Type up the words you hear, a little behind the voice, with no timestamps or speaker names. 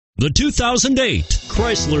The 2008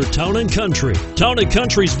 Chrysler Town Country. Town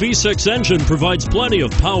Country's V6 engine provides plenty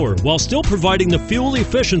of power while still providing the fuel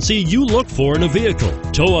efficiency you look for in a vehicle.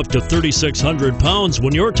 Tow up to 3,600 pounds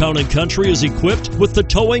when your Town Country is equipped with the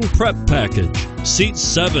Towing Prep Package. Seat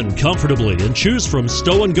 7 comfortably and choose from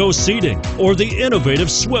stow and go seating or the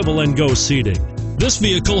innovative swivel and go seating. This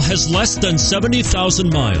vehicle has less than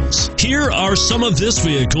 70,000 miles. Here are some of this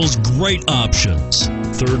vehicle's great options: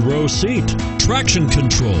 third row seat, traction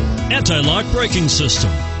control, anti-lock braking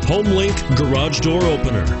system, HomeLink garage door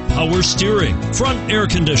opener, power steering, front air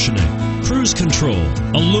conditioning, cruise control,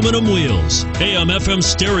 aluminum wheels, AM/FM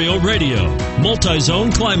stereo radio,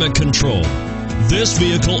 multi-zone climate control. This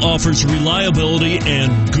vehicle offers reliability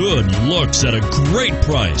and good looks at a great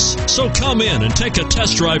price. So come in and take a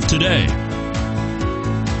test drive today.